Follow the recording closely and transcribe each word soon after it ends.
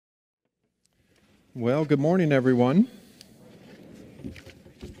Well, good morning, everyone.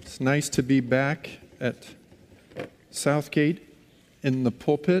 It's nice to be back at Southgate in the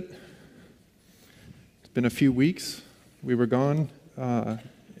pulpit. It's been a few weeks. We were gone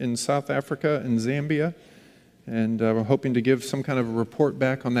in South Africa and Zambia, and we're hoping to give some kind of a report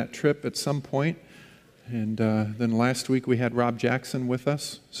back on that trip at some point. And then last week we had Rob Jackson with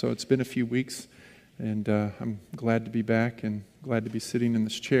us, so it's been a few weeks, and I'm glad to be back and glad to be sitting in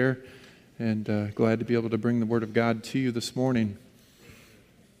this chair. And glad to be able to bring the Word of God to you this morning.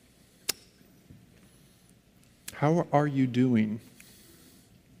 How are you doing?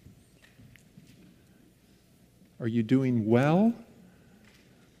 Are you doing well?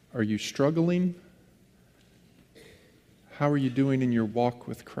 Are you struggling? How are you doing in your walk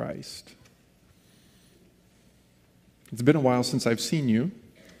with Christ? It's been a while since I've seen you,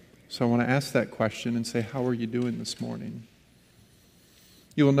 so I want to ask that question and say, how are you doing this morning?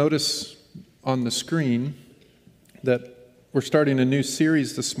 You will notice on the screen that we're starting a new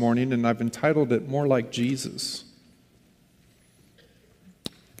series this morning, and I've entitled it More Like Jesus.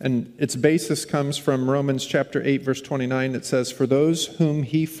 And its basis comes from Romans chapter 8, verse 29. It says, "For those whom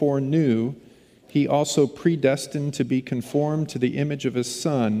he foreknew, he also predestined to be conformed to the image of his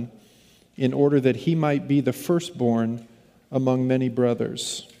Son, in order that he might be the firstborn among many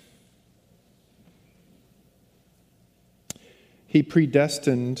brothers." He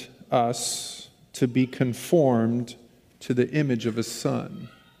predestined us to be conformed to the image of his Son.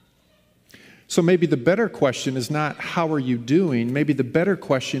 So maybe the better question is not, how are you doing? Maybe the better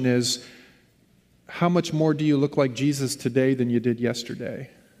question is, how much more do you look like Jesus today than you did yesterday?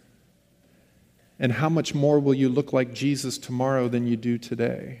 And how much more will you look like Jesus tomorrow than you do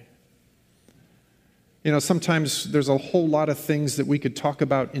today? You know, sometimes there's a whole lot of things that we could talk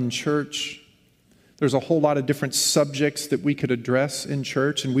about in church. There's a whole lot of different subjects that we could address in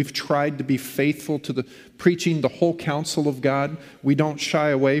church, and we've tried to be faithful to the preaching the whole counsel of God. We don't shy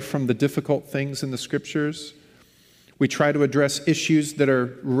away from the difficult things in the Scriptures. We try to address issues that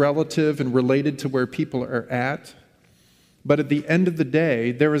are relative and related to where people are at. But at the end of the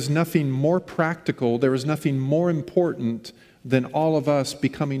day, there is nothing more practical, there is nothing more important than all of us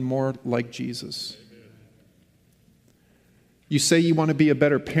becoming more like Jesus. You say you want to be a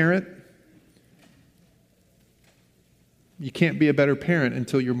better parent. You can't be a better parent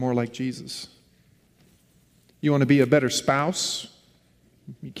until you're more like Jesus. You want to be a better spouse?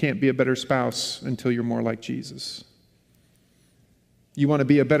 You can't be a better spouse until you're more like Jesus. You want to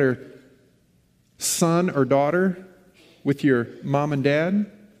be a better son or daughter with your mom and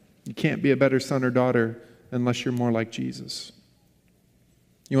dad? You can't be a better son or daughter unless you're more like Jesus.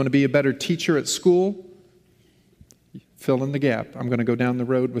 You want to be a better teacher at school? Fill in the gap. I'm going to go down the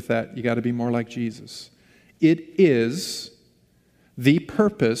road with that. You got to be more like Jesus. It is the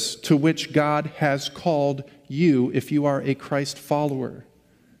purpose to which God has called you if you are a Christ follower.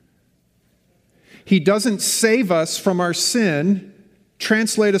 He doesn't save us from our sin,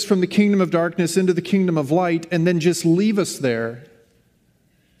 translate us from the kingdom of darkness into the kingdom of light, and then just leave us there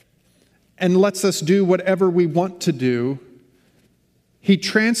and lets us do whatever we want to do. He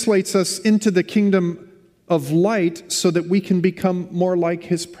translates us into the kingdom of light so that we can become more like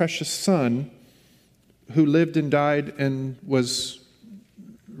his precious Son, who lived and died and was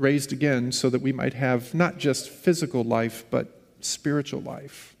raised again so that we might have not just physical life, but spiritual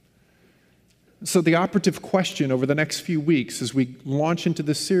life. So the operative question over the next few weeks as we launch into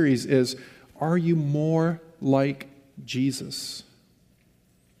this series is, are you more like Jesus?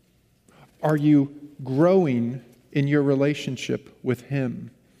 Are you growing in your relationship with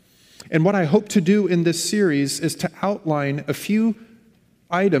him? And what I hope to do in this series is to outline a few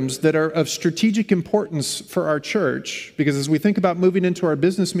items that are of strategic importance for our church, because as we think about moving into our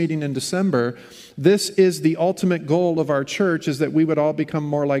business meeting in December, this is the ultimate goal of our church, is that we would all become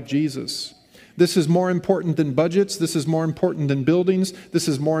more like Jesus. This is more important than budgets. This is more important than buildings. This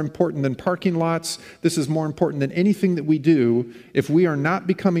is more important than parking lots. This is more important than anything that we do. If we are not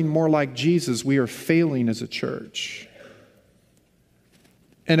becoming more like Jesus, we are failing as a church.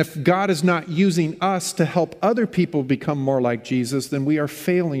 And if God is not using us to help other people become more like Jesus, then we are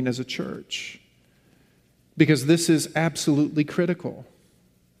failing as a church. Because this is absolutely critical.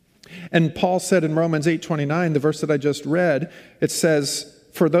 And Paul said in Romans 8:29, the verse that I just read, it says,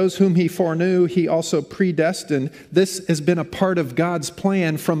 "For those whom he foreknew, he also predestined." This has been a part of God's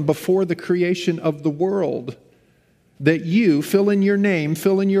plan from before the creation of the world. That you, fill in your name,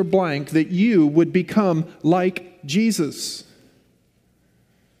 fill in your blank, that you would become like Jesus.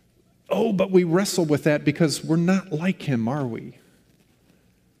 Oh, but we wrestle with that because we're not like him, are we?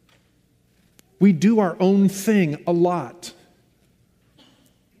 We do our own thing a lot.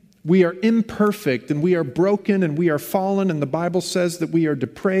 We are imperfect and we are broken and we are fallen, and the Bible says that we are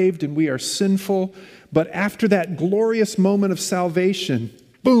depraved and we are sinful. But after that glorious moment of salvation,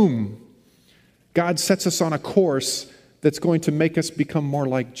 boom, God sets us on a course that's going to make us become more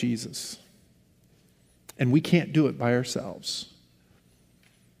like Jesus. And we can't do it by ourselves.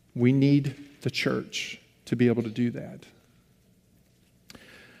 We need the church to be able to do that.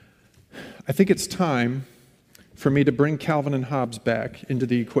 I think it's time for me to bring Calvin and Hobbes back into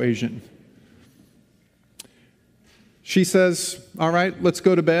the equation. She says, all right, let's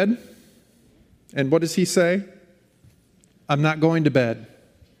go to bed. And what does he say? I'm not going to bed.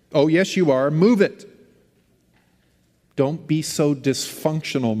 Oh, yes, you are. Move it. Don't be so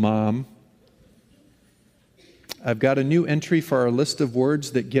dysfunctional, Mom. I've got a new entry for our list of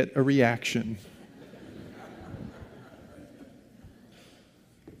words that get a reaction.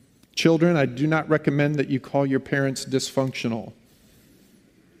 Children, I do not recommend that you call your parents dysfunctional.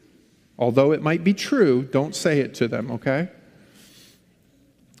 Although it might be true, don't say it to them, okay?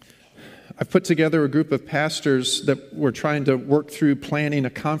 I've put together a group of pastors that we're trying to work through planning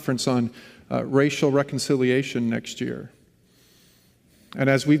a conference on racial reconciliation next year. And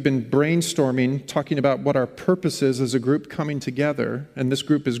as we've been brainstorming, talking about what our purpose is as a group coming together, and this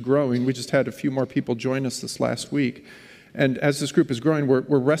group is growing. We just had a few more people join us this last week. And as this group is growing, we're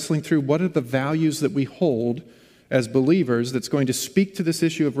wrestling through what are the values that we hold as believers that's going to speak to this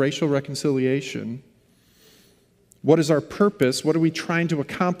issue of racial reconciliation. What is our purpose? What are we trying to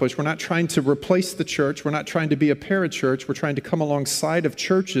accomplish? We're not trying to replace the church. We're not trying to be a parachurch. We're trying to come alongside of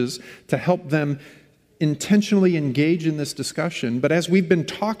churches to help them intentionally engage in this discussion. But as we've been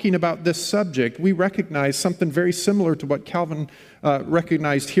talking about this subject, we recognize something very similar to what Calvin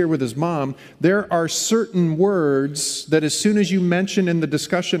recognized here with his mom. There are certain words that as soon as you mention in the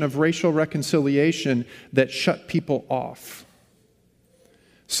discussion of racial reconciliation that shut people off.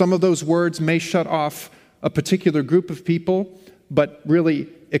 Some of those words may shut off a particular group of people, but really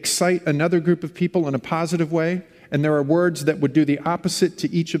excite another group of people in a positive way. And there are words that would do the opposite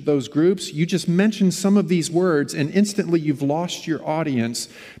to each of those groups. You just mention some of these words and instantly you've lost your audience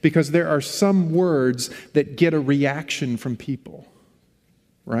because there are some words that get a reaction from people,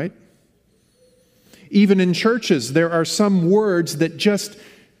 right? Even in churches, there are some words that just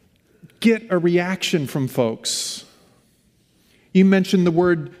get a reaction from folks. You mention the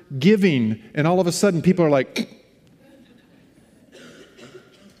word giving and all of a sudden people are like,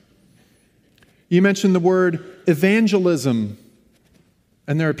 you mention the word evangelism,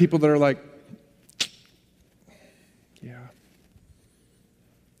 and there are people that are like, yeah.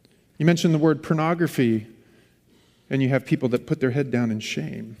 You mention the word pornography, and you have people that put their head down in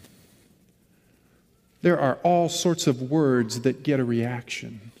shame. There are all sorts of words that get a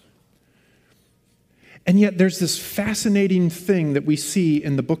reaction. And yet there's this fascinating thing that we see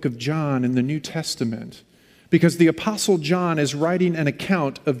in the book of John in the New Testament, because the Apostle John is writing an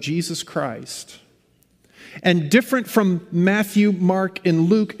account of Jesus Christ. And different from Matthew, Mark, and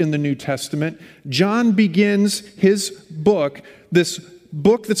Luke in the New Testament, John begins his book, this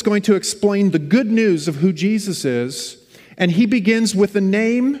book that's going to explain the good news of who Jesus is, and he begins with a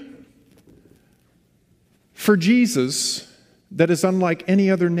name for Jesus that is unlike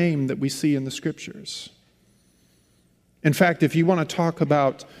any other name that we see in the Scriptures. In fact, if you want to talk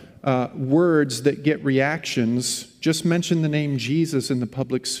about words that get reactions, just mention the name Jesus in the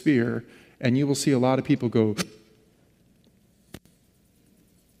public sphere, and you will see a lot of people go.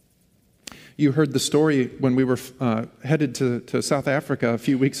 You heard the story when we were headed to South Africa a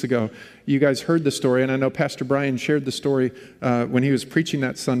few weeks ago. You guys heard the story, and I know Pastor Brian shared the story when he was preaching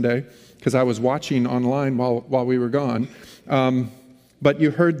that Sunday, because I was watching online while we were gone. But you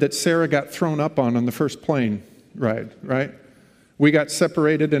heard that Sarah got thrown up on the first plane ride, right? We got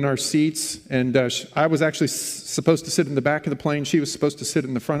separated in our seats, and I was actually supposed to sit in the back of the plane. She was supposed to sit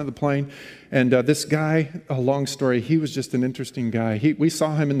in the front of the plane. And this guy, a long story, he was just an interesting guy. We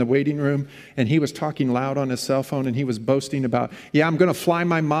saw him in the waiting room, and he was talking loud on his cell phone, and he was boasting about, yeah, I'm going to fly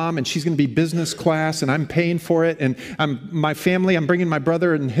my mom, and she's going to be business class, and I'm paying for it. And my family, I'm bringing my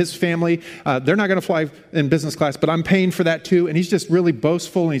brother and his family. They're not going to fly in business class, but I'm paying for that too. And he's just really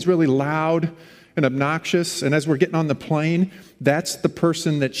boastful, and he's really loud and obnoxious. And as we're getting on the plane, that's the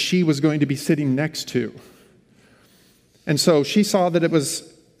person that she was going to be sitting next to. And so she saw that it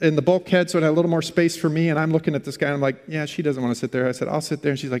was in the bulkhead, so it had a little more space for me. And I'm looking at this guy, and I'm like, yeah, she doesn't want to sit there. I said, I'll sit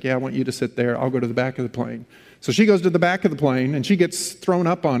there. And she's like, yeah, I want you to sit there. I'll go to the back of the plane. So she goes to the back of the plane, and she gets thrown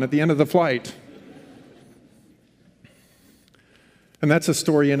up on at the end of the flight. And that's a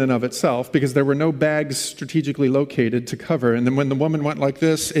story in and of itself, because there were no bags strategically located to cover. And then when the woman went like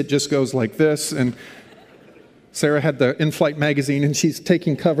this, it just goes like this. And Sarah had the in-flight magazine, and she's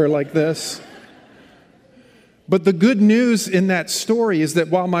taking cover like this. But the good news in that story is that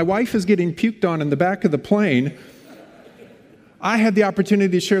while my wife is getting puked on in the back of the plane, I had the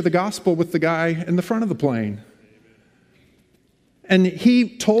opportunity to share the gospel with the guy in the front of the plane. And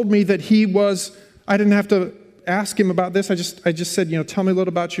he told me that I didn't have to ask him about this. I just said, tell me a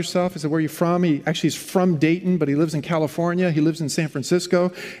little about yourself. I said, where are you from? He's from Dayton, but he lives in California. He lives in San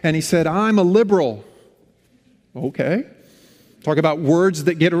Francisco. And he said, I'm a liberal. Okay. Talk about words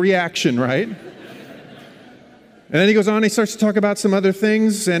that get a reaction, right? And then he goes on, he starts to talk about some other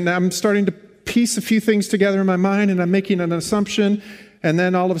things, and I'm starting to piece a few things together in my mind, and I'm making an assumption, and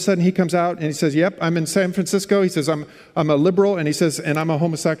then all of a sudden he comes out and he says, yep, I'm in San Francisco. He says, I'm a liberal, and he says, and I'm a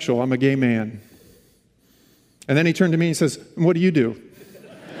homosexual. I'm a gay man. And then he turned to me and he says, what do you do?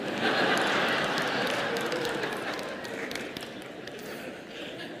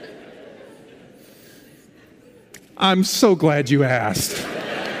 I'm so glad you asked.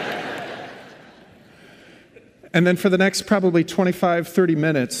 And then for the next probably 25, 30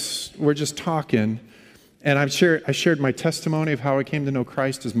 minutes, we're just talking. And I shared my testimony of how I came to know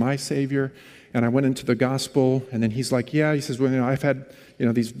Christ as my Savior. And I went into the gospel. And then he's like, yeah, he says, well, I've had,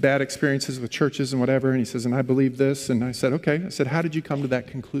 these bad experiences with churches and whatever. And he says, and I believe this. And I said, okay. I said, how did you come to that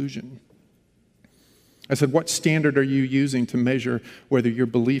conclusion? I said, what standard are you using to measure whether your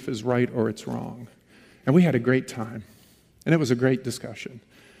belief is right or it's wrong? And we had a great time. And it was a great discussion.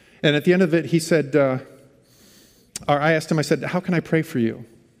 And at the end of it, he said, I asked him, I said, how can I pray for you?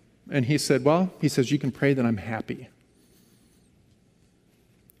 And he said, you can pray that I'm happy.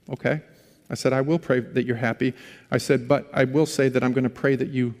 Okay. I said, I will pray that you're happy. I said, but I will say that I'm going to pray that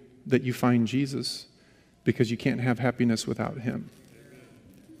you find Jesus, because you can't have happiness without him.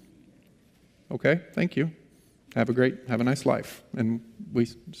 Okay, thank you. Have a nice life. And we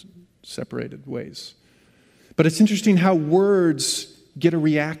separated ways. But it's interesting how words get a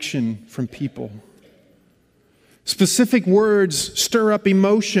reaction from people. Specific words stir up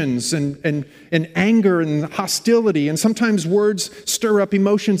emotions and anger and hostility. And sometimes words stir up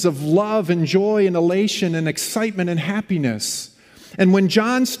emotions of love and joy and elation and excitement and happiness. And when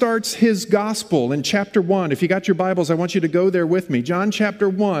John starts his gospel in chapter 1, if you got your Bibles, I want you to go there with me. John chapter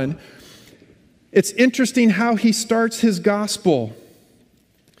 1, it's interesting how he starts his gospel.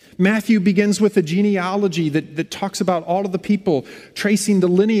 Matthew begins with a genealogy that talks about all of the people tracing the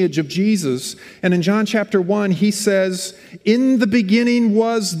lineage of Jesus. And in John chapter 1, he says, in the beginning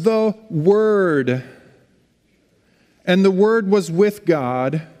was the Word, and the Word was with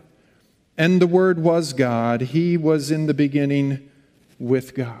God, and the Word was God. He was in the beginning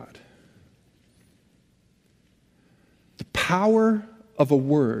with God. The power of a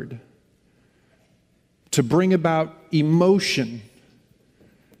word to bring about emotion,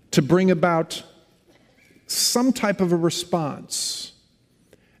 to bring about some type of a response.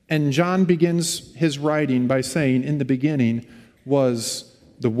 And John begins his writing by saying, in the beginning was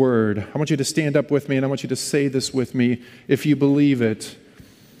the Word. I want you to stand up with me, and I want you to say this with me if you believe it.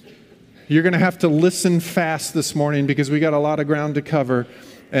 You're going to have to listen fast this morning because we got a lot of ground to cover.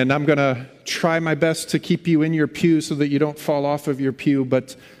 And I'm going to try my best to keep you in your pew so that you don't fall off of your pew.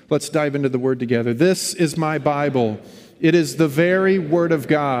 But let's dive into the Word together. This is my Bible. It is the very Word of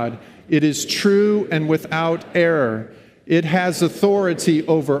God. It is true and without error. It has authority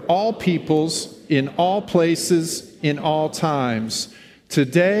over all peoples, in all places, in all times.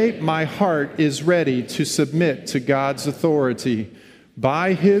 Today, my heart is ready to submit to God's authority.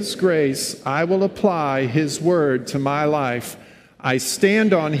 By His grace, I will apply His Word to my life. I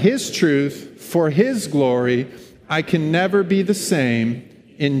stand on His truth for His glory. I can never be the same.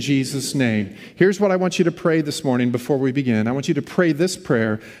 In Jesus' name. Here's what I want you to pray this morning before we begin. I want you to pray this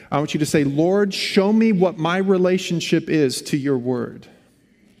prayer. I want you to say, Lord, show me what my relationship is to your word.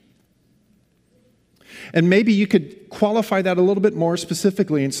 And maybe you could qualify that a little bit more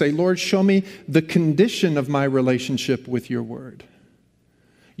specifically and say, Lord, show me the condition of my relationship with your word.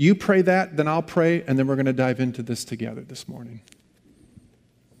 You pray that, then I'll pray, and then we're going to dive into this together this morning.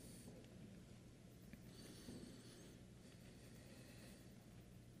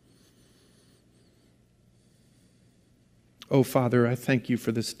 Oh, Father, I thank you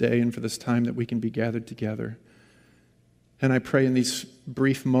for this day and for this time that we can be gathered together. And I pray in these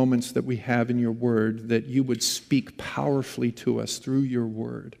brief moments that we have in your word that you would speak powerfully to us through your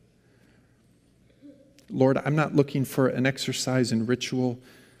word. Lord, I'm not looking for an exercise in ritual.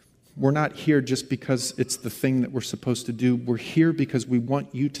 We're not here just because it's the thing that we're supposed to do. We're here because we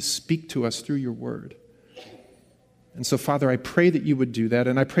want you to speak to us through your word. And so, Father, I pray that you would do that,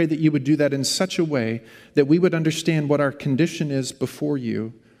 and I pray that you would do that in such a way that we would understand what our condition is before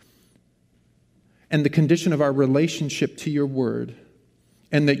you, and the condition of our relationship to your word,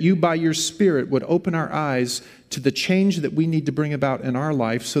 and that you, by your Spirit, would open our eyes to the change that we need to bring about in our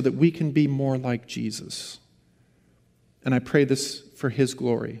life so that we can be more like Jesus. And I pray this for his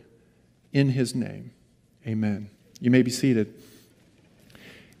glory. In his name, amen. You may be seated.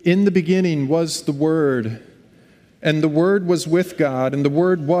 In the beginning was the Word, and the Word was with God, and the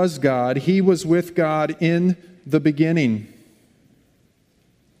Word was God. He was with God in the beginning.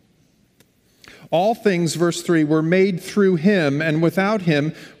 All things, verse 3, were made through him, and without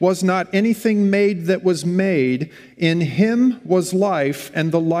him was not anything made that was made. In him was life,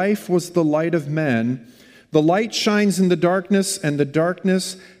 and the life was the light of men. The light shines in the darkness, and the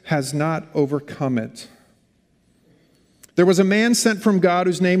darkness has not overcome it. There was a man sent from God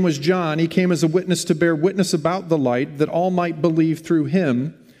whose name was John. He came as a witness to bear witness about the light, that all might believe through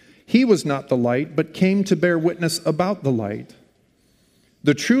him. He was not the light, but came to bear witness about the light.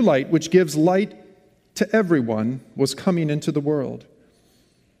 The true light, which gives light to everyone, was coming into the world.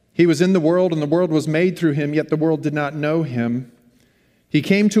 He was in the world, and the world was made through him, yet the world did not know him. He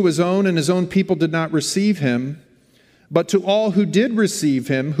came to his own, and his own people did not receive him. But to all who did receive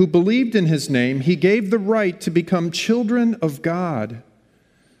him, who believed in his name, he gave the right to become children of God,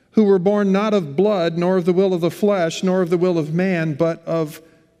 who were born not of blood, nor of the will of the flesh, nor of the will of man, but of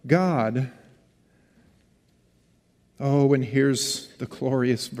God. Oh, and here's the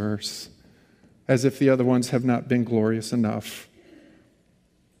glorious verse, as if the other ones have not been glorious enough.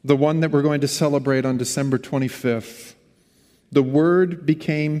 The one that we're going to celebrate on December 25th. The Word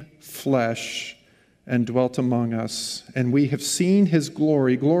became flesh and dwelt among us, and we have seen his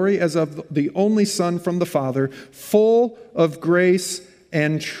glory, glory as of the only Son from the Father, full of grace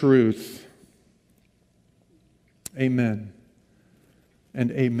and truth. Amen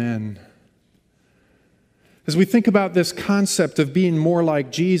and amen. As we think about this concept of being more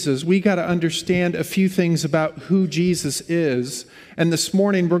like Jesus, we got to understand a few things about who Jesus is. And this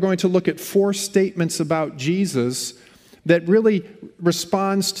morning we're going to look at 4 statements about Jesus that really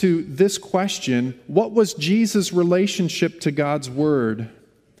responds to this question: what was Jesus' relationship to God's Word?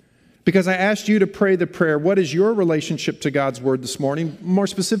 Because I asked you to pray the prayer, what is your relationship to God's Word this morning? More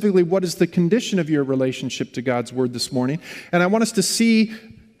specifically, what is the condition of your relationship to God's Word this morning? And I want us to see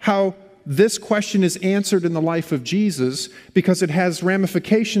how this question is answered in the life of Jesus, because it has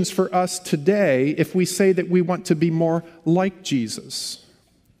ramifications for us today if we say that we want to be more like Jesus.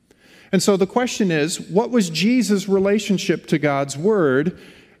 And so the question is, what was Jesus' relationship to God's Word?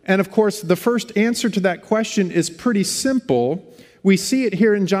 And of course, the first answer to that question is pretty simple. We see it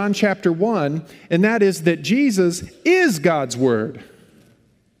here in John chapter 1, and that is that Jesus is God's Word.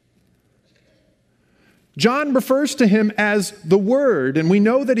 John refers to him as the Word, and we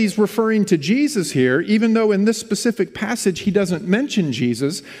know that he's referring to Jesus here, even though in this specific passage he doesn't mention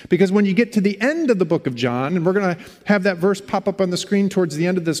Jesus, because when you get to the end of the book of John, and we're going to have that verse pop up on the screen towards the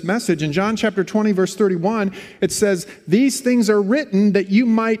end of this message, in John chapter 20, verse 31, it says, "These things are written that you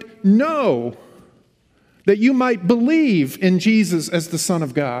might know, that you might believe in Jesus as the Son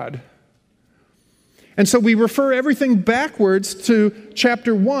of God." And so we refer everything backwards to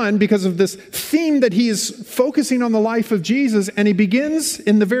chapter 1 because of this theme that he is focusing on the life of Jesus. And he begins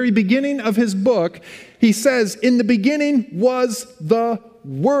in the very beginning of his book. He says, "In the beginning was the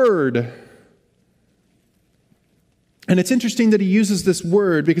Word." And it's interesting that he uses this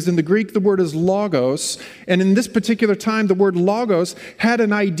word because in the Greek the word is logos. And in this particular time, the word logos had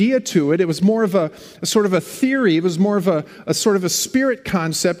an idea to it. It was more of a sort of a theory. It was more of a sort of a spirit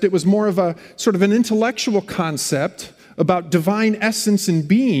concept. It was more of a sort of an intellectual concept about divine essence and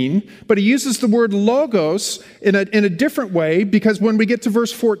being. But he uses the word logos in a different way, because when we get to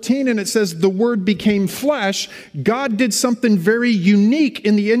verse 14 and it says the Word became flesh, God did something very unique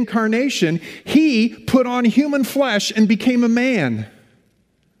in the incarnation. He put on human flesh and became a man.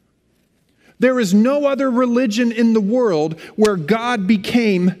 There is no other religion in the world where God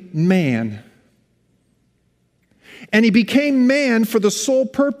became man. And he became man for the sole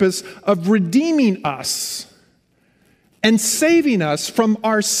purpose of redeeming us and saving us from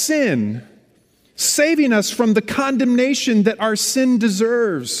our sin, saving us from the condemnation that our sin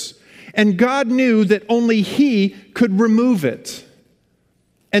deserves. And God knew that only he could remove it.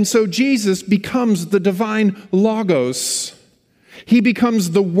 And so Jesus becomes the divine logos. He becomes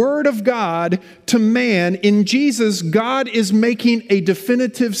the Word of God to man. In Jesus, God is making a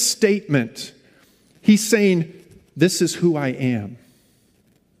definitive statement. He's saying, "This is who I am."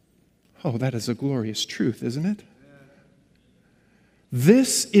 Oh, that is a glorious truth, isn't it?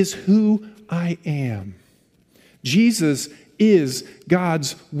 This is who I am. Jesus is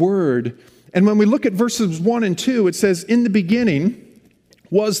God's Word. And when we look at verses 1 and 2, it says, "In the beginning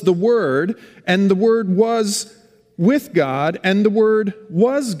was the Word, and the Word was with God, and the Word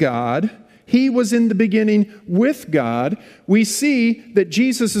was God. He was in the beginning with God. We see that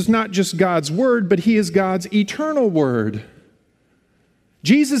Jesus is not just God's Word, but He is God's eternal Word.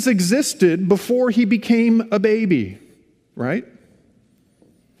 Jesus existed before He became a baby, right?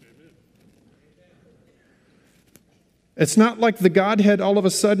 It's not like the Godhead all of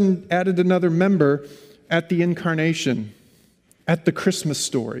a sudden added another member at the incarnation, at the Christmas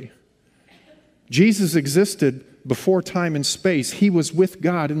story. Jesus existed before time and space. He was with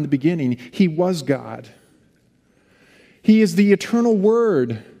God in the beginning. He was God. He is the eternal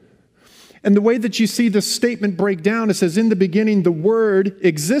Word. And the way that you see this statement break down, it says, in the beginning the Word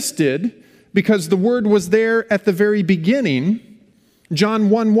existed, because the Word was there at the very beginning. John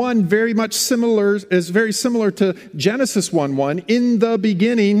 1:1 is very similar to Genesis 1:1. In the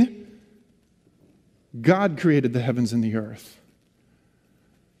beginning, God created the heavens and the earth.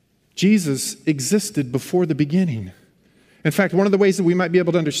 Jesus existed before the beginning. In fact, one of the ways that we might be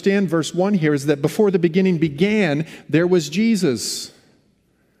able to understand verse 1 here is that before the beginning began, there was Jesus.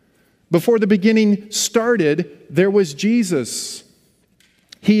 Before the beginning started, there was Jesus.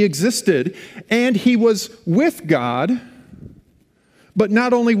 He existed, and He was with God. But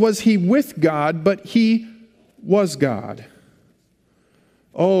not only was He with God, but He was God.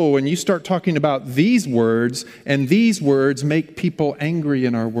 Oh, and you start talking about these words, and these words make people angry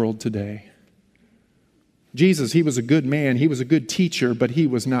in our world today. Jesus, He was a good man, He was a good teacher, but He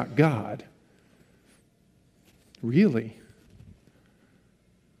was not God. Really?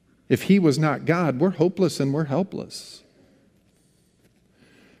 If He was not God, we're hopeless and we're helpless.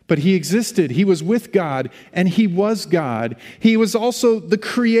 But He existed, He was with God, and He was God. He was also the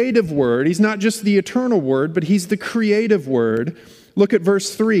creative Word. He's not just the eternal Word, but He's the creative Word. Look at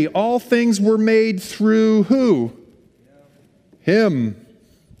verse 3. All things were made through who? Him.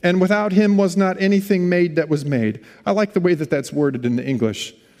 And without Him was not anything made that was made. I like the way that that's worded in the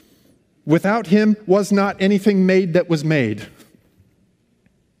English. Without Him was not anything made that was made.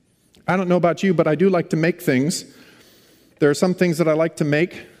 I don't know about you, but I do like to make things. There are some things that I like to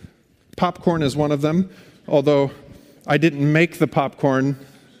make. Popcorn is one of them, although I didn't make the popcorn.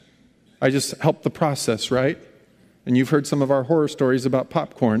 I just helped the process, right? And you've heard some of our horror stories about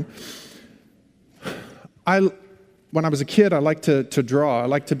popcorn. When I was a kid, I liked to draw.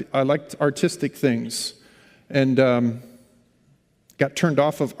 I liked artistic things, and got turned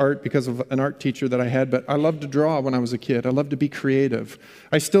off of art because of an art teacher that I had. But I loved to draw when I was a kid. I loved to be creative.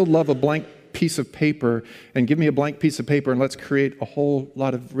 I still love a blank piece of paper, and give me a blank piece of paper and let's create a whole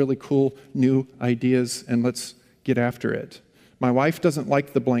lot of really cool new ideas, and let's get after it. My wife doesn't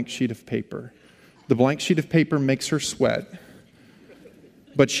like the blank sheet of paper. The blank sheet of paper makes her sweat.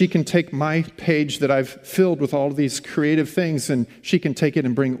 But she can take my page that I've filled with all of these creative things, and she can take it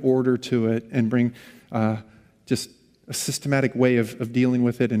and bring order to it, and bring just a systematic way of dealing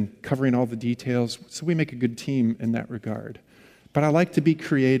with it and covering all the details. So we make a good team in that regard. But I like to be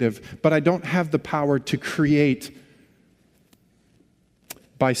creative, but I don't have the power to create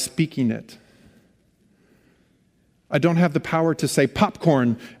by speaking it. I don't have the power to say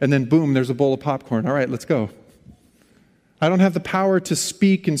popcorn, and then boom, there's a bowl of popcorn. All right, let's go. I don't have the power to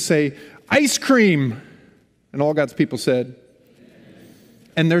speak and say ice cream, and all God's people said,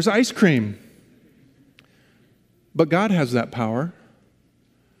 and there's ice cream. But God has that power.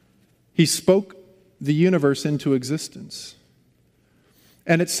 He spoke the universe into existence.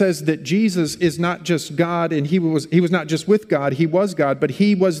 And it says that Jesus is not just God, and he was not just with God, He was God, but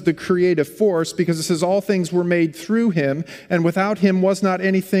He was the creative force, because it says all things were made through Him, and without Him was not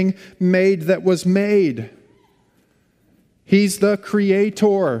anything made that was made. He's the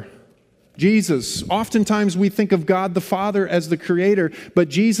creator. Jesus. Oftentimes we think of God the Father as the creator, but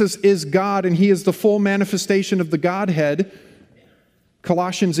Jesus is God, and He is the full manifestation of the Godhead.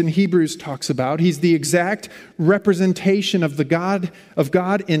 Colossians and Hebrews talks about. He's the exact representation of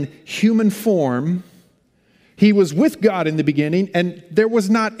God in human form. He was with God in the beginning, and there was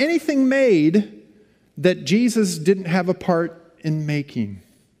not anything made that Jesus didn't have a part in making.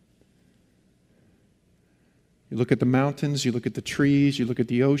 You look at the mountains, you look at the trees, you look at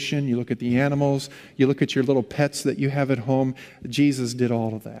the ocean, you look at the animals, you look at your little pets that you have at home. Jesus did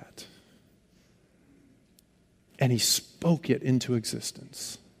all of that. And He spoke it into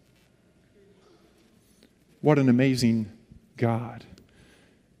existence. What an amazing God.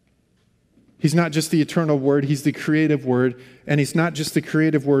 He's not just the eternal Word, He's the creative Word. And He's not just the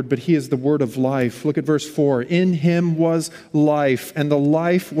creative Word, but He is the Word of life. Look at verse 4. In Him was life, and the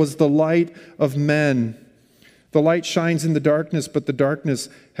life was the light of men. The light shines in the darkness, but the darkness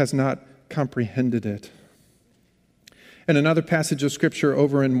has not comprehended it. In another passage of Scripture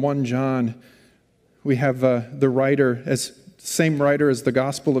over in 1 John, we have the writer, same writer as the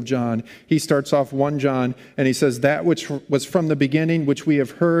Gospel of John. He starts off 1 John, and he says, "That which was from the beginning, which we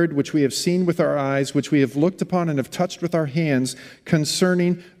have heard, which we have seen with our eyes, which we have looked upon and have touched with our hands,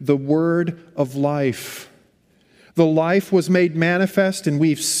 concerning the word of life. The life was made manifest, and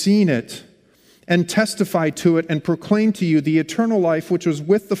we've seen it, and testified to it, and proclaimed to you the eternal life which was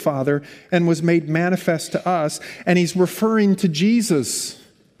with the Father, and was made manifest to us." And he's referring to Jesus.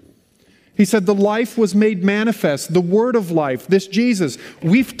 He said, the life was made manifest, the word of life, this Jesus.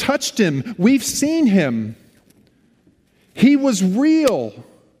 We've touched him. We've seen him. He was real.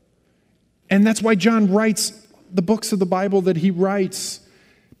 And that's why John writes the books of the Bible that he writes,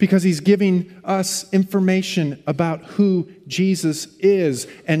 because he's giving us information about who Jesus is.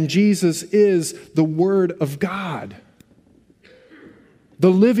 And Jesus is the Word of God,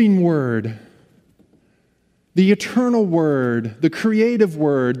 the living Word, the eternal Word, the creative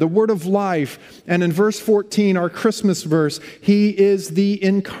Word, the Word of life. And in verse 14, our Christmas verse, he is the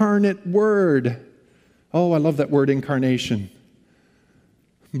incarnate Word. Oh, I love that word, incarnation.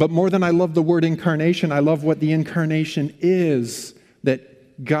 But more than I love the word incarnation, I love what the incarnation is,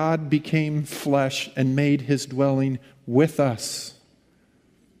 that God became flesh and made his dwelling with us.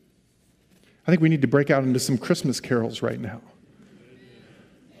 I think we need to break out into some Christmas carols right now.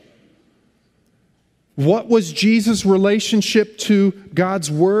 What was Jesus' relationship to God's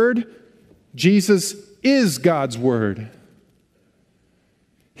Word? Jesus is God's Word.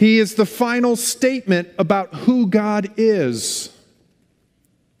 He is the final statement about who God is.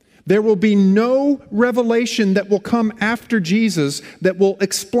 There will be no revelation that will come after Jesus that will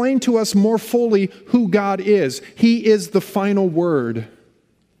explain to us more fully who God is. He is the final word.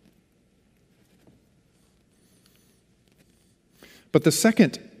 But the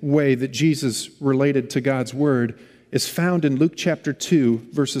second way that Jesus related to God's Word is found in Luke chapter 2,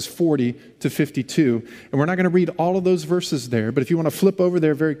 verses 40 to 52. And we're not going to read all of those verses there, but if you want to flip over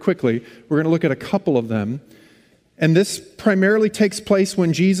there very quickly, we're going to look at a couple of them. And this primarily takes place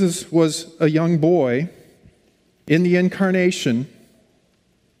when Jesus was a young boy in the incarnation.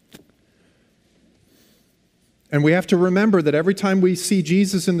 And we have to remember that every time we see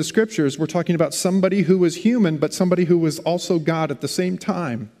Jesus in the Scriptures, we're talking about somebody who was human, but somebody who was also God at the same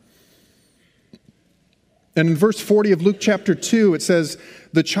time. And in verse 40 of Luke chapter 2, it says,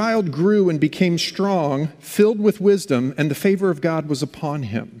 "The child grew and became strong, filled with wisdom, and the favor of God was upon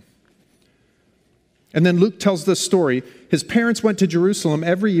him." And then Luke tells this story. His parents went to Jerusalem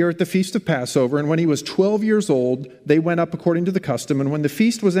every year at the feast of Passover, and when he was 12 years old, they went up according to the custom. And when the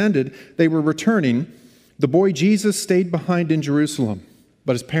feast was ended, they were returning. The boy Jesus stayed behind in Jerusalem,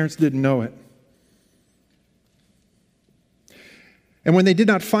 but his parents didn't know it. And when they did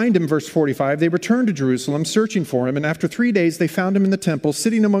not find him, verse 45, they returned to Jerusalem, searching for him. And after 3 days, they found him in the temple,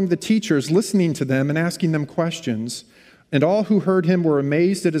 sitting among the teachers, listening to them and asking them questions. And all who heard him were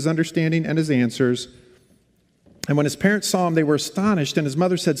amazed at his understanding and his answers. And when his parents saw him, they were astonished. And his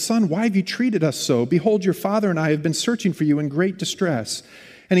mother said, "Son, why have you treated us so? Behold, your father and I have been searching for you in great distress."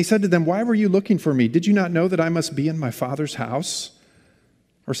 And he said to them, "Why were you looking for me? Did you not know that I must be in my Father's house?"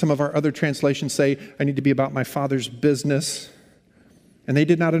 Or some of our other translations say, "I need to be about my Father's business." And they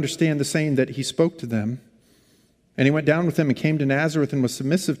did not understand the saying that he spoke to them. And he went down with them and came to Nazareth and was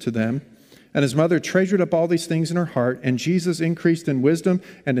submissive to them. And his mother treasured up all these things in her heart. And Jesus increased in wisdom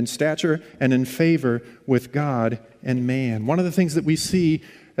and in stature and in favor with God and man. One of the things that we see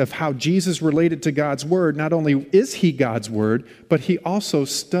of how Jesus related to God's Word, not only is he God's Word, but he also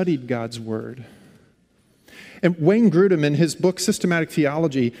studied God's Word. And Wayne Grudem, in his book, Systematic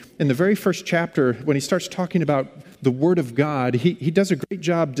Theology, in the very first chapter, when he starts talking about the Word of God, he does a great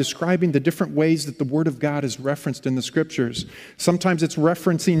job describing the different ways that the Word of God is referenced in the Scriptures. Sometimes it's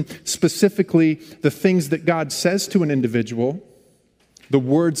referencing specifically the things that God says to an individual, the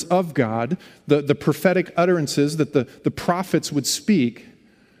words of God, the prophetic utterances that the prophets would speak.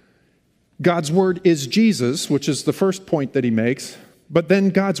 God's Word is Jesus, which is the first point that he makes. But then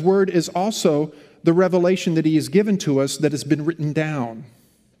God's Word is also the revelation that he has given to us that has been written down.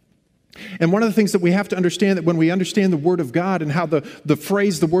 And one of the things that we have to understand, that when we understand the Word of God and how the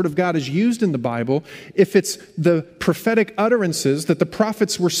phrase the Word of God is used in the Bible, if it's the prophetic utterances that the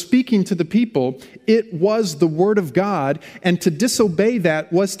prophets were speaking to the people, it was the Word of God, and to disobey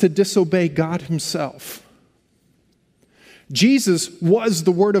that was to disobey God himself. Jesus was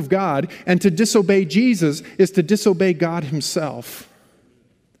the Word of God, and to disobey Jesus is to disobey God himself.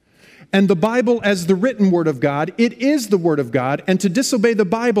 And the Bible as the written Word of God, it is the Word of God, and to disobey the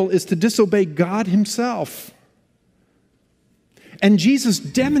Bible is to disobey God himself. And Jesus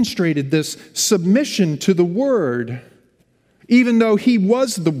demonstrated this submission to the Word even though he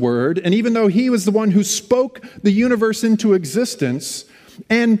was the Word, and even though he was the one who spoke the universe into existence,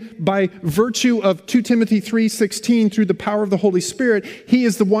 and by virtue of 2 Timothy 3:16, through the power of the Holy Spirit, he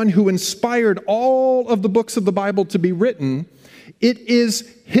is the one who inspired all of the books of the Bible to be written. It is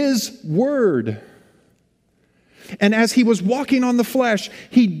his Word. And as he was walking on the flesh,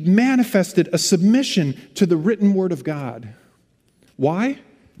 he manifested a submission to the written Word of God. Why?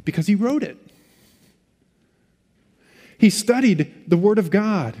 Because he wrote it. He studied the Word of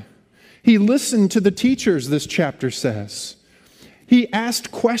God. He listened to the teachers, this chapter says. He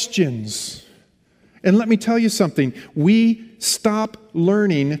asked questions. And let me tell you something. We stop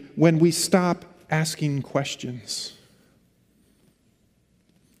learning when we stop asking questions.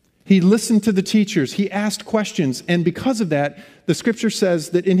 He listened to the teachers. He asked questions. And because of that, the Scripture says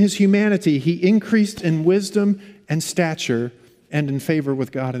that in his humanity, he increased in wisdom and stature and in favor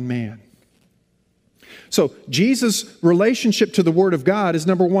with God and man. So Jesus' relationship to the Word of God is,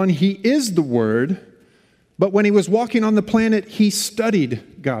 number one, he is the Word. But when he was walking on the planet, he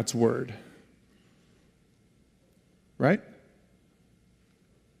studied God's Word. Right?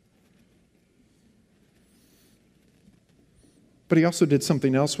 But he also did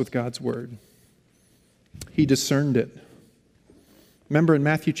something else with God's Word. He discerned it. Remember in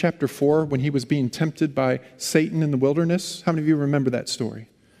Matthew chapter 4 when he was being tempted by Satan in the wilderness? How many of you remember that story?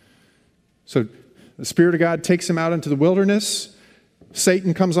 So the Spirit of God takes him out into the wilderness.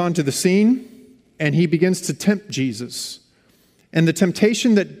 Satan comes onto the scene and he begins to tempt Jesus. And the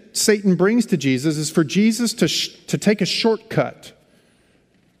temptation that Satan brings to Jesus is for Jesus to take a shortcut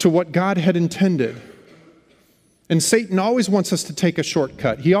to what God had intended. And Satan always wants us to take a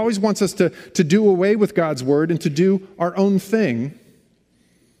shortcut. He always wants us to do away with God's Word and to do our own thing.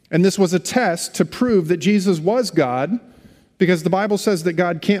 And this was a test to prove that Jesus was God, because the Bible says that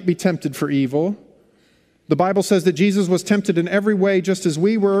God can't be tempted for evil. The Bible says that Jesus was tempted in every way just as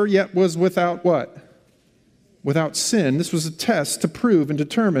we were, yet was without what? Without sin. This was a test to prove and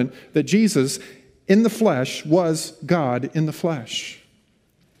determine that Jesus in the flesh was God in the flesh.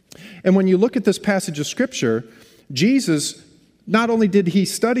 And when you look at this passage of Scripture, Jesus, not only did he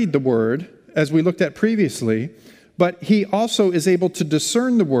study the Word, as we looked at previously, but he also is able to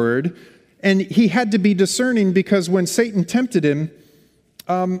discern the Word. And he had to be discerning because when Satan tempted him,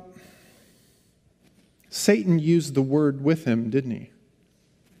 Satan used the Word with him, didn't he?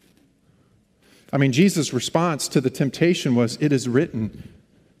 I mean, Jesus' response to the temptation was, "It is written."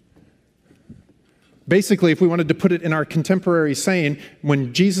 Basically, if we wanted to put it in our contemporary saying,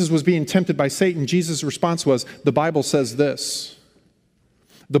 when Jesus was being tempted by Satan, Jesus' response was, "The Bible says this.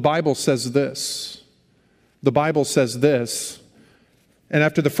 The Bible says this. The Bible says this." And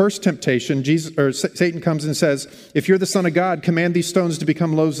after the first temptation, Satan comes and says, "If you're the Son of God, command these stones to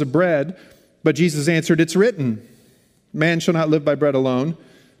become loaves of bread." But Jesus answered, "It's written, man shall not live by bread alone,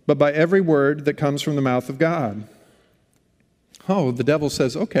 but by every word that comes from the mouth of God." Oh, the devil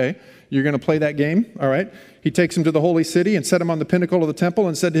says, "Okay, you're going to play that game? All right." He takes him to the holy city and set him on the pinnacle of the temple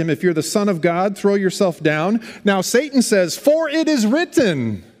and said to him, "If you're the Son of God, throw yourself down." Now Satan says, "For it is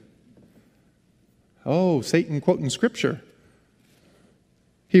written." Oh, Satan quoting Scripture.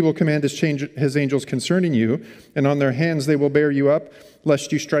 "He will command his angels concerning you, and on their hands they will bear you up,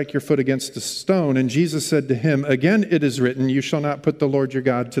 lest you strike your foot against a stone." And Jesus said to him, "Again it is written, you shall not put the Lord your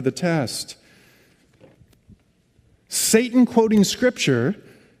God to the test." Satan quoting Scripture,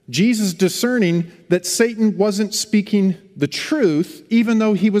 Jesus discerning that Satan wasn't speaking the truth, even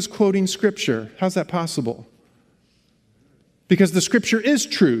though he was quoting Scripture. How's that possible? Because the Scripture is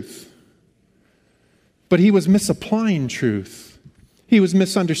truth. But he was misapplying truth. He was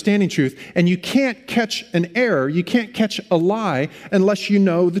misunderstanding truth. And you can't catch an error, you can't catch a lie unless you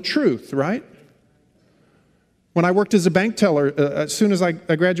know the truth, right? When I worked as a bank teller, as soon as I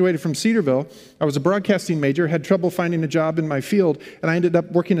graduated from Cedarville, I was a broadcasting major, had trouble finding a job in my field, and I ended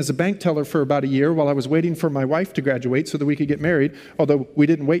up working as a bank teller for about a year while I was waiting for my wife to graduate so that we could get married, although we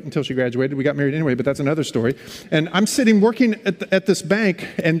didn't wait until she graduated. We got married anyway, but that's another story. And I'm sitting working at this bank,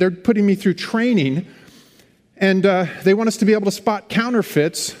 and they're putting me through training, and they want us to be able to spot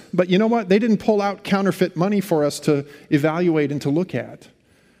counterfeits, but you know what? They didn't pull out counterfeit money for us to evaluate and to look at.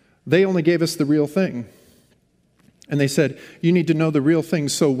 They only gave us the real thing. And they said, you need to know the real thing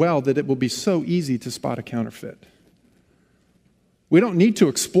so well that it will be so easy to spot a counterfeit. We don't need to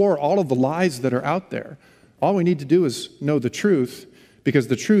explore all of the lies that are out there. All we need to do is know the truth, because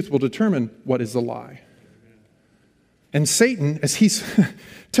the truth will determine what is a lie. And Satan, as he's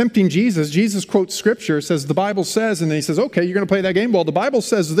tempting Jesus, Jesus quotes Scripture, says, the Bible says, and then he says, okay, you're going to play that game? Well, the Bible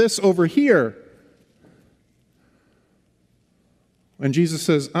says this over here. And Jesus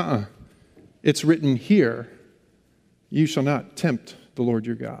says, it's written here. You shall not tempt the Lord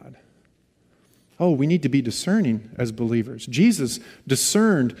your God. Oh, we need to be discerning as believers. Jesus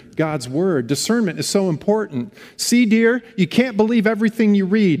discerned God's word. Discernment is so important. See, dear, you can't believe everything you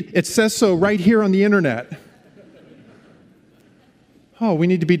read. It says so right here on the internet. Oh, we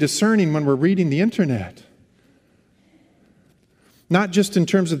need to be discerning when we're reading the internet. Not just in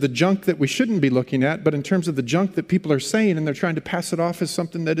terms of the junk that we shouldn't be looking at, but in terms of the junk that people are saying, and they're trying to pass it off as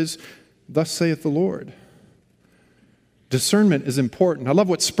something that is, thus saith the Lord. Discernment is important. I love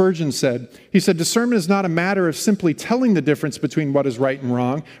what Spurgeon said. He said, discernment is not a matter of simply telling the difference between what is right and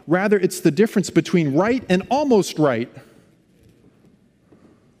wrong. Rather, it's the difference between right and almost right.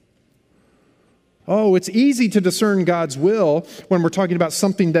 Oh, it's easy to discern God's will when we're talking about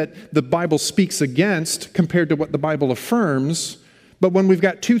something that the Bible speaks against compared to what the Bible affirms. But when we've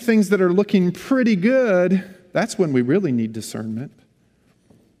got two things that are looking pretty good, that's when we really need discernment.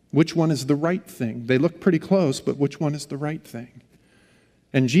 Which one is the right thing? They look pretty close, but which one is the right thing?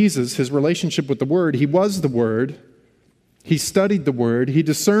 And Jesus, his relationship with the Word, he was the Word. He studied the Word. He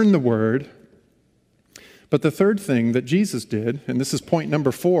discerned the Word. But the third thing that Jesus did, and this is point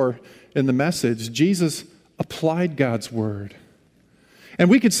number 4 in the message, Jesus applied God's Word. And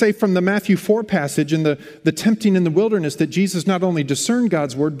we could say from the Matthew 4 passage in the tempting in the wilderness that Jesus not only discerned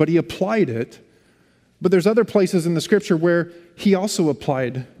God's Word, but he applied it. But there's other places in the Scripture where he also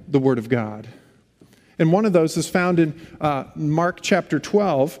applied the Word of God. And one of those is found in Mark chapter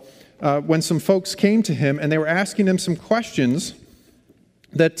 12, when some folks came to him and they were asking him some questions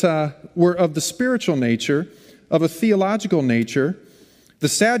that were of the spiritual nature, of a theological nature. The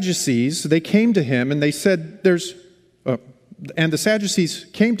Sadducees, they came to him and they said, and the Sadducees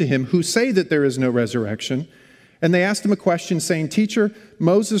came to him who say that there is no resurrection. And they asked him a question saying, Teacher,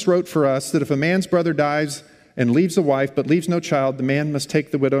 Moses wrote for us that if a man's brother dies and leaves a wife but leaves no child, the man must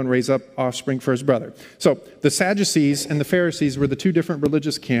take the widow and raise up offspring for his brother. So the Sadducees and the Pharisees were the two different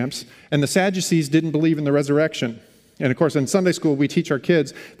religious camps, and the Sadducees didn't believe in the resurrection. And of course, in Sunday school, we teach our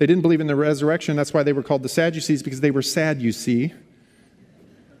kids, they didn't believe in the resurrection. That's why they were called the Sadducees, because they were sad, you see.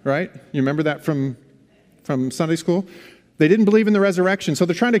 Right? You remember that from Sunday school? They didn't believe in the resurrection, so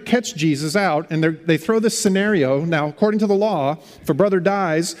they're trying to catch Jesus out, and they throw this scenario. Now, according to the law, if a brother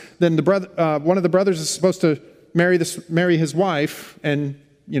dies, then one of the brothers is supposed to marry his wife and,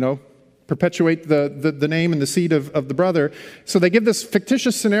 perpetuate the name and the seed of the brother. So they give this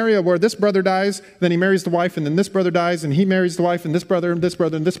fictitious scenario where this brother dies, then he marries the wife, and then this brother dies, and he marries the wife, and this brother, and this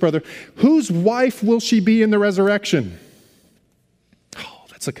brother, and this brother. Whose wife will she be in the resurrection? Oh,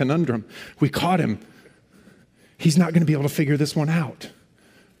 that's a conundrum. We caught him. He's not going to be able to figure this one out.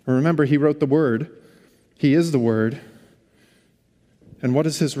 Remember, he wrote the Word. He is the Word. And what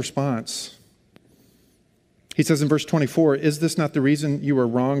is his response? He says in verse 24, is this not the reason you are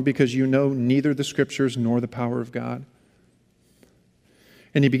wrong, because you know neither the Scriptures nor the power of God?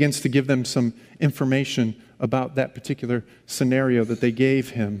 And he begins to give them some information about that particular scenario that they gave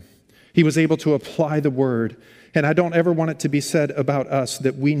him. He was able to apply the Word. And I don't ever want it to be said about us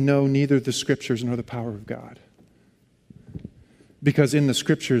that we know neither the Scriptures nor the power of God. Because in the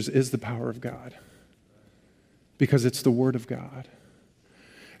Scriptures is the power of God. Because it's the Word of God.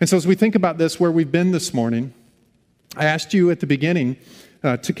 And so as we think about this, where we've been this morning, I asked you at the beginning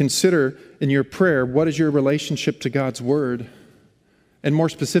to consider in your prayer, what is your relationship to God's Word? And more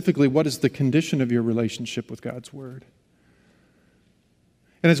specifically, what is the condition of your relationship with God's Word?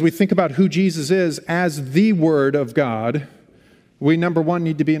 And as we think about who Jesus is as the Word of God, we, number one,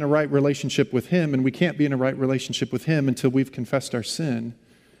 need to be in a right relationship with Him, and we can't be in a right relationship with Him until we've confessed our sin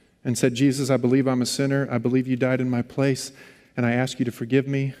and said, Jesus, I believe I'm a sinner. I believe you died in my place, and I ask you to forgive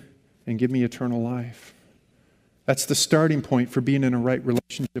me and give me eternal life. That's the starting point for being in a right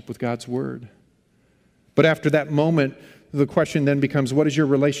relationship with God's Word. But after that moment, the question then becomes, what is your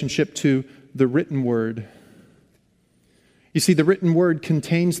relationship to the written Word? You see, the written Word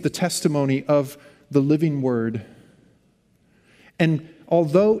contains the testimony of the living Word. And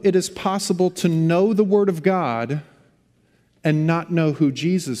although it is possible to know the Word of God and not know who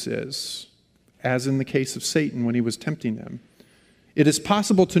Jesus is, as in the case of Satan when he was tempting them, it is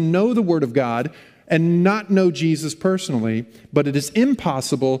possible to know the Word of God and not know Jesus personally, but it is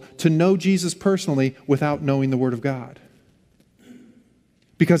impossible to know Jesus personally without knowing the Word of God.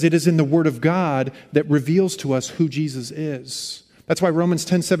 Because it is in the Word of God that reveals to us who Jesus is. That's why Romans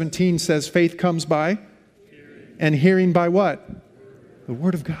 10:17 says faith comes by and hearing by what? The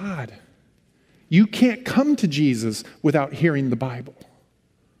Word of God. You can't come to Jesus without hearing the Bible.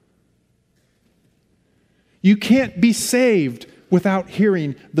 You can't be saved without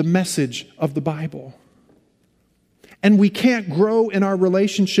hearing the message of the Bible. And we can't grow in our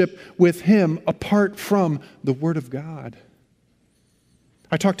relationship with Him apart from the Word of God.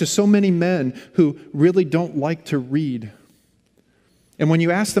 I talk to so many men who really don't like to read. And when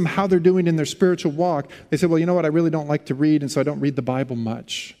you ask them how they're doing in their spiritual walk, they say, well, you know what, I really don't like to read, and so I don't read the Bible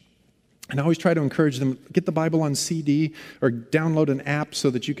much. And I always try to encourage them, get the Bible on CD or download an app so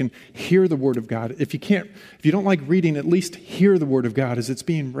that you can hear the Word of God. If you don't like reading, at least hear the Word of God as it's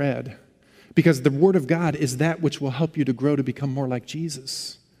being read. Because the Word of God is that which will help you to grow to become more like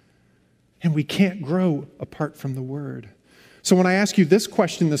Jesus. And we can't grow apart from the Word. So when I ask you this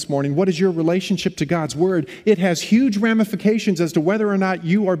question this morning, what is your relationship to God's Word? It has huge ramifications as to whether or not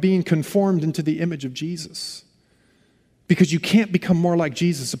you are being conformed into the image of Jesus. Because you can't become more like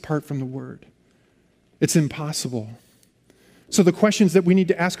Jesus apart from the Word. It's impossible. So the questions that we need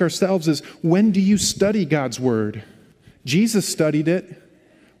to ask ourselves is, when do you study God's Word? Jesus studied it.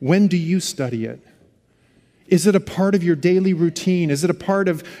 When do you study it? Is it a part of your daily routine? Is it a part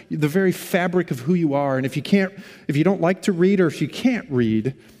of the very fabric of who you are? And if you don't like to read, or if you can't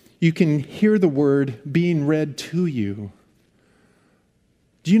read, you can hear the Word being read to you.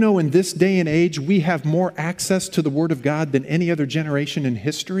 Do you know in this day and age, we have more access to the Word of God than any other generation in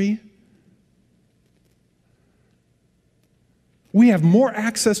history? We have more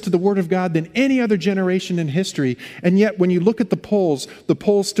access to the Word of God than any other generation in history. And yet, when you look at the polls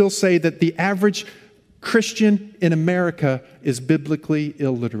still say that the average Christian in America is biblically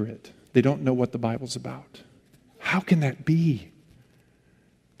illiterate. They don't know what the Bible's about. How can that be?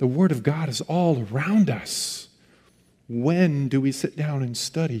 The Word of God is all around us. When do we sit down and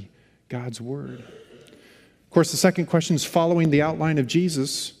study God's Word? Of course, the second question is following the outline of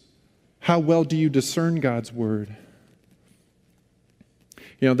Jesus. How well do you discern God's Word?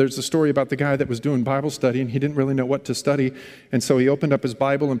 You know, there's a story about the guy that was doing Bible study, and he didn't really know what to study. And so he opened up his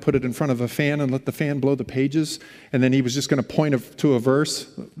Bible and put it in front of a fan and let the fan blow the pages. And then he was just going to point to a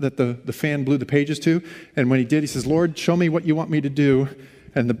verse that the fan blew the pages to. And when he did, he says, Lord, show me what you want me to do.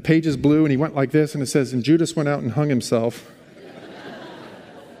 And the pages blew, and he went like this, and it says, and Judas went out and hung himself.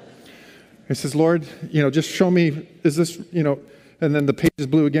 He says, Lord, just show me, is this, and then the pages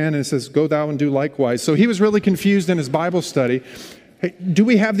blew again, and it says, go thou and do likewise. So he was really confused in his Bible study. Hey, do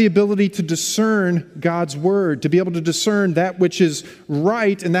we have the ability to discern God's Word, to be able to discern that which is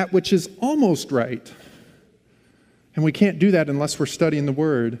right and that which is almost right? And we can't do that unless we're studying the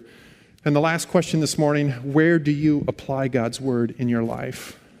Word. And the last question this morning, where do you apply God's Word in your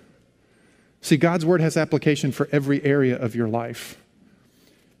life? See, God's Word has application for every area of your life.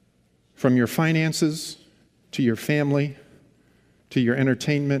 From your finances, to your family, to your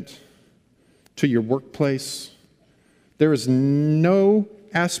entertainment, to your workplace. There is no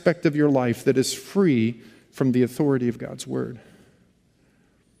aspect of your life that is free from the authority of God's Word.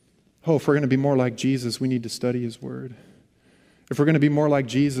 Oh, if we're going to be more like Jesus, we need to study His Word. If we're going to be more like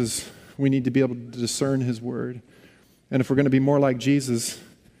Jesus, we need to be able to discern His Word. And if we're going to be more like Jesus,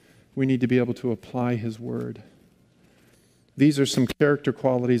 we need to be able to apply His Word. These are some character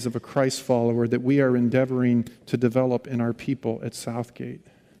qualities of a Christ follower that we are endeavoring to develop in our people at Southgate.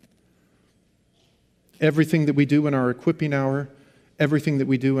 Everything that we do in our equipping hour, everything that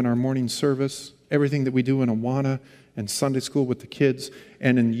we do in our morning service, everything that we do in Awana and Sunday school with the kids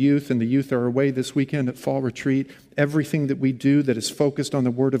and in youth, and the youth are away this weekend at fall retreat, everything that we do that is focused on the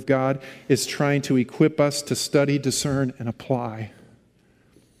Word of God is trying to equip us to study, discern, and apply.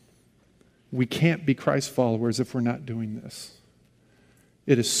 We can't be Christ followers if we're not doing this.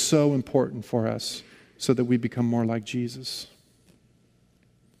 It is so important for us so that we become more like Jesus.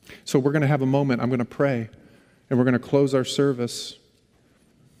 So we're going to have a moment. I'm going to pray, and we're going to close our service.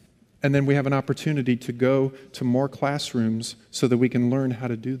 And then we have an opportunity to go to more classrooms so that we can learn how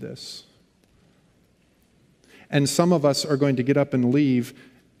to do this. And some of us are going to get up and leave,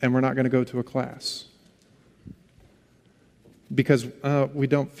 and we're not going to go to a class because we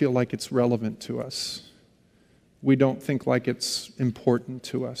don't feel like it's relevant to us. We don't think like it's important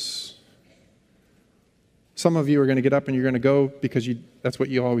to us. Some of you are going to get up and you're going to go because that's what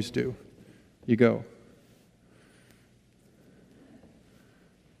you always do. You go.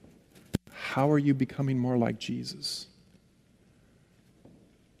 How are you becoming more like Jesus?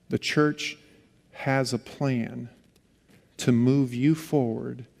 The church has a plan to move you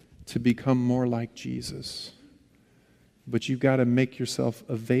forward to become more like Jesus. But you've got to make yourself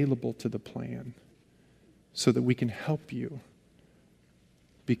available to the plan so that we can help you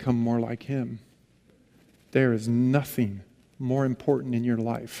become more like Him. There is nothing more important in your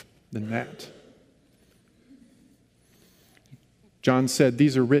life than that. John said,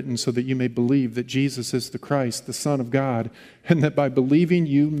 these are written so that you may believe that Jesus is the Christ, the Son of God, and that by believing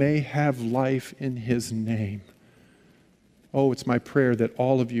you may have life in His name. Oh, it's my prayer that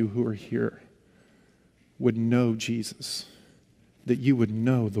all of you who are here would know Jesus, that you would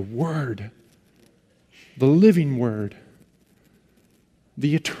know the Word, the living Word,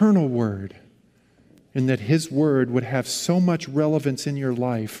 the eternal Word, and that His Word would have so much relevance in your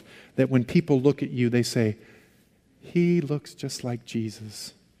life that when people look at you, they say, he looks just like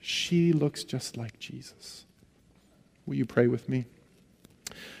Jesus. She looks just like Jesus. Will you pray with me?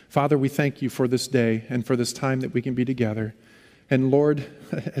 Father, we thank you for this day and for this time that we can be together. And Lord,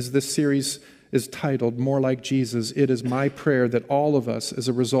 as this series is titled, More Like Jesus, it is my prayer that all of us, as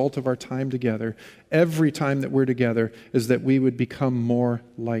a result of our time together, every time that we're together, is that we would become more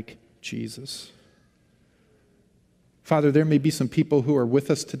like Jesus. Father, there may be some people who are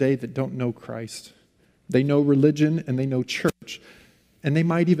with us today that don't know Christ. They know religion and they know church, and they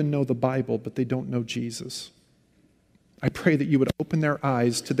might even know the Bible, but they don't know Jesus. I pray that you would open their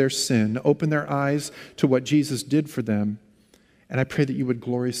eyes to their sin, open their eyes to what Jesus did for them, and I pray that you would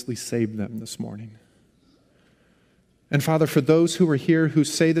gloriously save them this morning. And Father, for those who are here who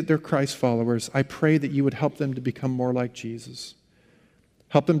say that they're Christ followers, I pray that you would help them to become more like Jesus.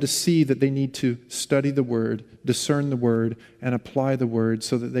 Help them to see that they need to study the Word, discern the Word, and apply the Word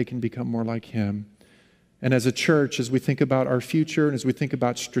so that they can become more like Him. And as a church, as we think about our future and as we think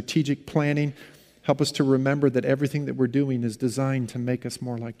about strategic planning, help us to remember that everything that we're doing is designed to make us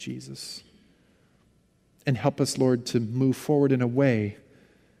more like Jesus. And help us, Lord, to move forward in a way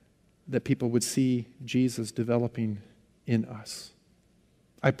that people would see Jesus developing in us.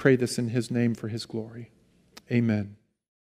 I pray this in His name for His glory. Amen.